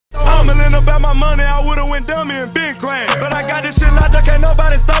Stumbling about my money, I would've went dummy and been glad. But I got this shit locked up, can't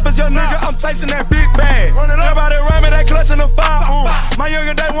nobody stop us, young nigga. I'm chasing that big bag. Everybody around me, they clutching the fire. My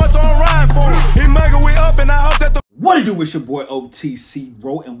younger day once on riding for him. He mugging we up and I hope that the what it do? It's your boy OTC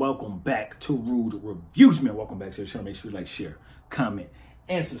Bro, and welcome back to Rude Reviews, man. Welcome back to the show. Make sure you like, share, comment,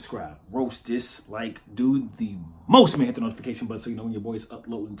 and subscribe. Roast this, like, do the most, man. Hit the notification button so you know when your boy is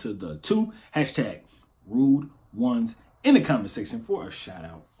uploading to the #2 Rude Ones in the comment section for a shout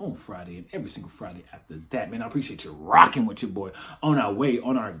out on Friday and every single Friday after that, man. I appreciate you rocking with your boy on our way,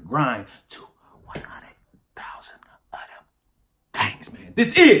 on our grind to 100,000 of them. Thanks, man.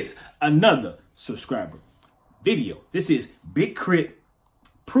 This is another subscriber video. This is Big K.R.I.T,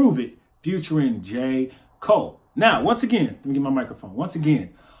 Prove It, featuring J. Cole. Now, once again, let me get my microphone. Once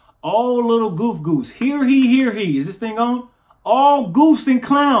again, all little goof goose. Hear he. Is this thing on? All goofs and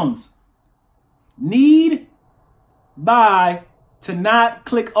clowns need by to not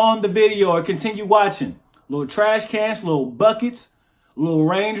click on the video or continue watching. Little trash cans, little buckets, little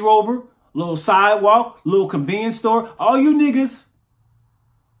Range Rover, little sidewalk, little convenience store. All you niggas,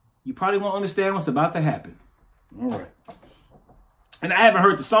 you probably won't understand what's about to happen. All right. And I haven't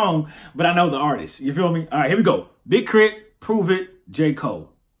heard the song, but I know the artist. You feel me? All right, here we go. Big K.R.I.T, Prove It, J.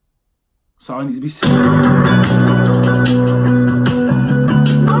 Cole. So I need to be said.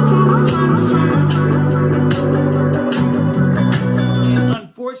 And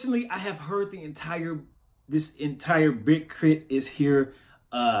unfortunately, I have heard this entire Big K.R.I.T is here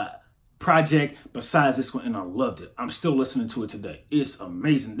project besides this one, and I loved it. I'm still listening to it today. It's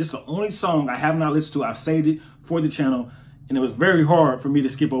amazing. This is the only song I have not listened to. I saved it for the channel, and it was very hard for me to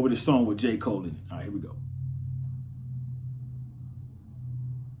skip over this song with J. Cole in it. All right, here we go.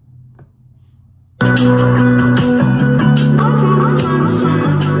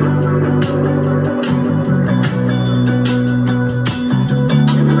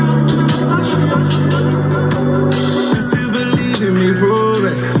 If you believe in me, prove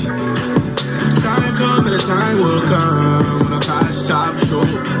it. Time coming, the time will come when I pass top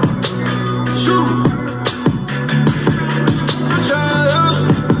shoot.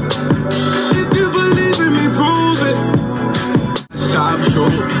 If you believe in me, prove it. Stop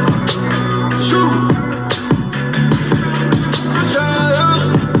shoot.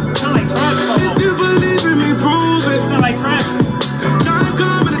 Sound like Travis. If you believe in me, prove it. Sound like Travis. Time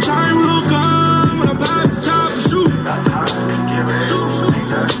coming, the time will come when I pass top shoot.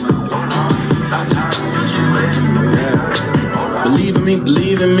 Yeah.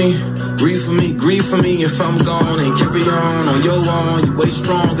 Believe in me. Grieve for me if I'm gone, and carry on your own. You way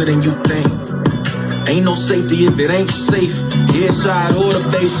stronger than you think. Ain't no safety if it ain't safe. Headshot or the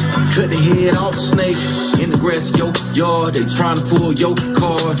base, cut the head off the snake. In the grass of your yard, they trying to pull your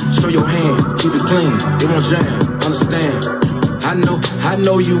card. Show your hand, keep it clean, they won't jam, understand. I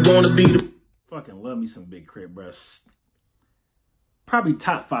know you wanna be the Fucking love me some Big K.R.I.T, bro. Probably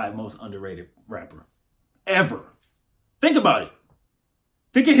top 5 most underrated rapper ever. Think about it.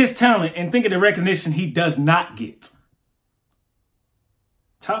 Think of his talent and think of the recognition he does not get.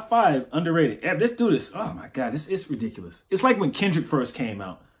 Top 5 underrated. Let's do this. Oh my God, it's ridiculous. It's like when Kendrick first came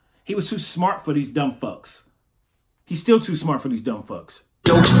out. He was too smart for these dumb fucks. He's still too smart for these dumb fucks.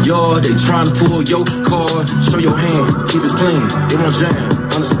 Yo, they trying to pull your card. Show your hand, keep it clean, they won't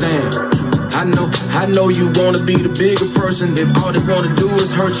jam, understand. I know you wanna be the bigger person. If all they wanna do is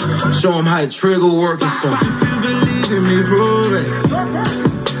hurt you, show them how the trigger works. So if you believe in me, prove it. Short verse.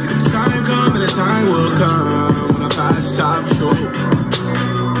 The time coming, the time will come when I pass top shoot.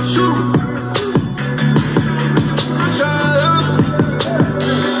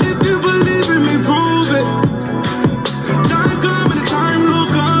 If you believe in me, prove it. The time coming, the time will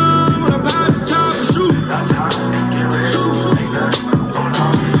come when I pass top shoot.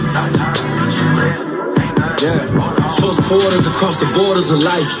 Yeah, close quarters across the borders of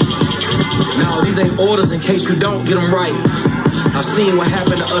life. Now these ain't orders in case you don't get them right. I've seen what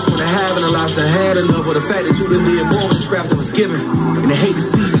happened to us when the having a lost that had enough, or the fact that you didn't live more with the scraps that was given, and they hate to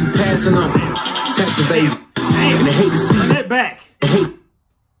see you passing on tax evasion, and they hate to see that back.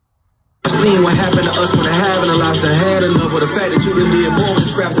 I've seen what happened to us when the having a lost that had enough, or the fact that you didn't live more with the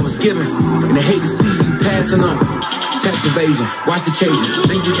scraps that was given, and they hate to see you passing on tax evasion. Watch the cages,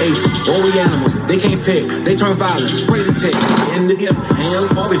 think we apes, or we animals. They can't pick, they turn violent, spray the tech, and the hands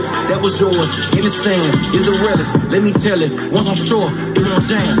for it. That was yours, in the sand, is the realest. Let me tell it, once I'm sure, it won't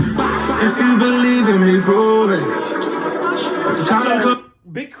jam. If you believe in me, prove it.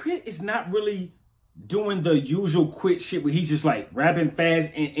 Big K.R.I.T is not really doing the usual quit shit where he's just like rapping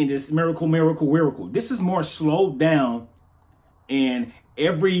fast and just miracle. This is more slowed down, and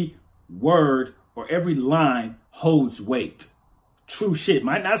every word or every line holds weight. true shit.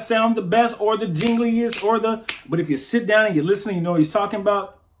 Might not sound the best or the jingliest but if you sit down and you listen, you know what he's talking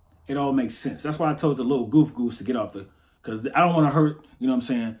about, it all makes sense. That's why I told the little goose to get off because I don't want to hurt, you know what I'm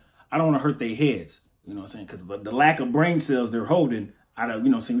saying? I don't want to hurt their heads, you know what I'm saying? Because the lack of brain cells they're holding, you know what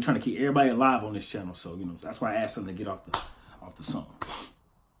I'm saying? We're trying to keep everybody alive on this channel. So, you know, that's why I asked them to get off the song.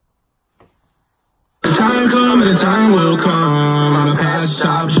 The time come and the time will come. On the past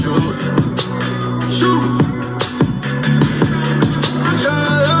stop, shoot.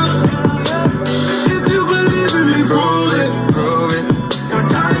 If you believe in me, prove it. The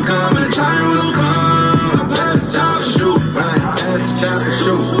time come and the time will come. On the past stop, shoot. Right, past stop,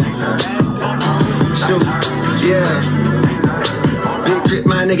 shoot. Yeah. Big K.R.I.T,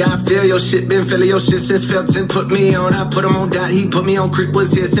 my nigga, I feel your shit. Been feeling your shit since Felton put me on. I put him on dot, he put me on. K.R.I.T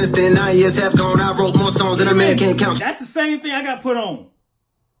was here since then. 9 years have gone. I wrote more songs than a man can't count. That's the same thing I got put on.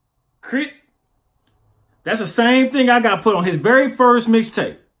 K.R.I.T, that's the same thing I got put on his very first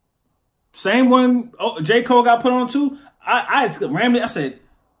mixtape. Same one J. Cole got put on too. I randomly, I said,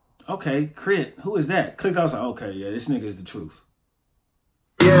 okay, K.R.I.T, who is that? Click, I was like, okay, yeah, this nigga is the truth.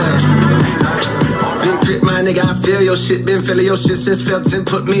 Yeah. Big K.R.I.T, my nigga, I feel your shit. Been feeling your shit since Felton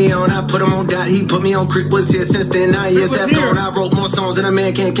put me on. I put him on dot, he put me on. K.R.I.T was here since then. 9 years have gone. I wrote more songs than a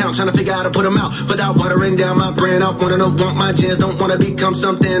man can't count. Trying to figure out how to put them out without watering down my brand. I want my chance, don't wanna become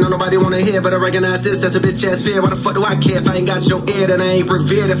something. Don't nobody wanna hear, but I recognize this as a bitch ass fear. Why the fuck do I care if I ain't got your ear? Then I ain't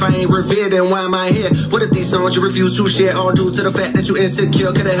revered. If I ain't revered, then why am I here? What if these songs you refuse to share all due to the fact that you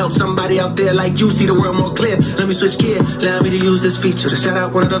insecure? Could've helped somebody out there like you see the world more clear. Let me switch gear, allow me to use this feature to shout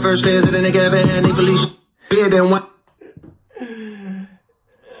out one of the first fans that a nigga ever had. They Felicia beard and what?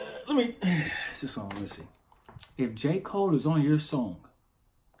 It's a song, let me see. If J. Cole is on your song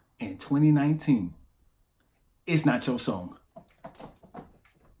in 2019, it's not your song.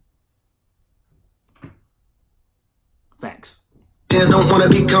 Facts. Don't wanna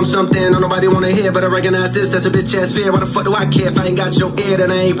become something, don't nobody wanna hear, but I recognize this as a bitch ass fear. Why the fuck do I care if I ain't got your ear?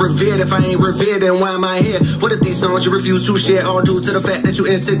 Then I ain't revered. If I ain't revered, then why am I here? What if these songs you refuse to share all due to the fact that you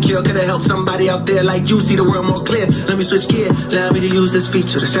insecure? Could've helped somebody out there like you see the world more clear. Let me switch gear, allow me to use this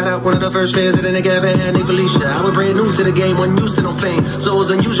feature to shout out one of the first fans that a nigga ever had, named Felicia. I was brand new to the game, wasn't used to no fame, so it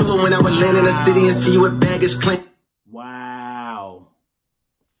was unusual when I would land in a city and see you with baggage claim. Wow.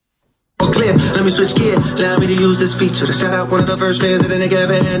 Clear. Let me switch gear, allow me to use this feature to shout out one of the first fans that a nigga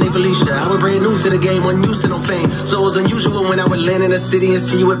ever had, named Felicia. I was brand new to the game, wasn't used to no fame, so it was unusual when I would land in a city and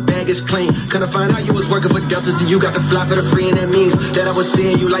see you with baggage claim. Kinda find out you was working for Deltas and you got to fly for the free, and that means that I was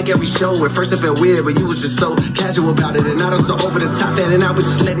seeing you like every show. At first it felt weird, but you was just so casual about it, and now I'm so over the top at it, and I was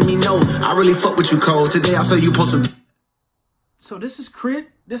just letting me know I really fuck with you, Cole. Today I saw you post some. So this is K.R.I.T,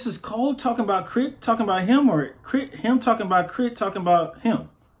 this is Cole talking about K.R.I.T, talking about him, or him talking about K.R.I.T, talking about him?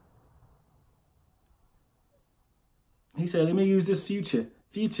 He said, let me use this future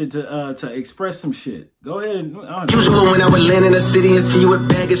to express some shit. Go ahead. Usual when I would land in a city and see you with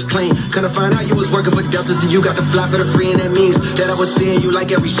baggage claim. Kinda find out you was working for Deltas and you got to fly for the free, and that means that I was seeing you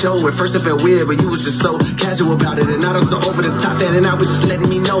like every show. At first it felt weird, but you was just so casual about it, and now I'm so over the top at it, and I was just letting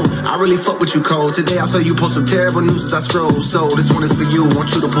me know I really fuck with you, Cole. Today I saw you post some terrible news as I scroll, so this one is for you.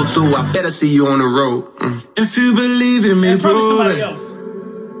 Want you to pull through. I better see you on the road. If you believe in me, it's probably somebody else.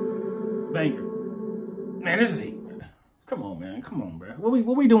 Banger. Man, this is heat. Come on, man. Come on, bro.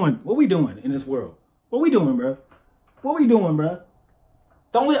 What we doing? What we doing in this world? What we doing, bro? What we doing, bro?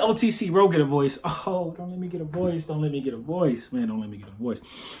 Don't let OTC Ro get a voice. Oh, don't let me get a voice. Don't let me get a voice. Man, don't let me get a voice.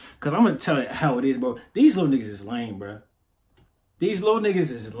 Because I'm going to tell you how it is, bro. These little niggas is lame, bro. These little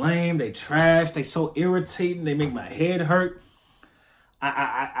niggas is lame. They trash. They so irritating. They make my head hurt.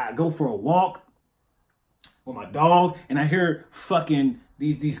 I go for a walk with my dog, and I hear fucking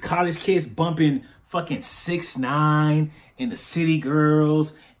these college kids bumping fucking 6ix9ine and the City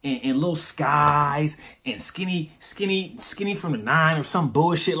Girls and Lil Skies and skinny from the 9 or some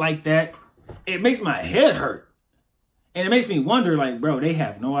bullshit like that. It makes my head hurt. And it makes me wonder, like, bro, they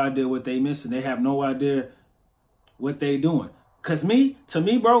have no idea what they missing. They have no idea what they doing. Cause to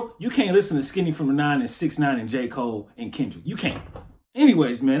me, bro, you can't listen to Skinny from the 9 and 6ix9ine and J. Cole and Kendrick. You can't.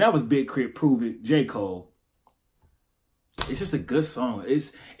 Anyways, man, that was Big K.R.I.T, Prove It, J. Cole. It's just a good song.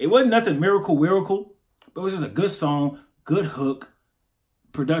 It wasn't nothing miracle, but it was just a good song, good hook.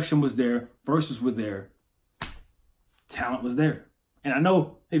 Production was there, verses were there, talent was there. And I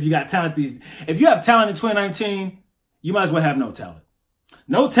know if you got talent if you have talent in 2019, you might as well have no talent.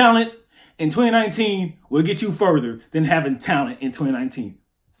 No talent in 2019 will get you further than having talent in 2019.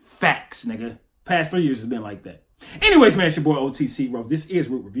 Facts, nigga. Past 3 years has been like that. Anyways, man, it's your boy OTC Ro. This is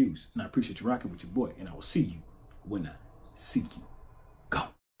RudeReviews, and I appreciate you rocking with your boy, and I will see you when I see you.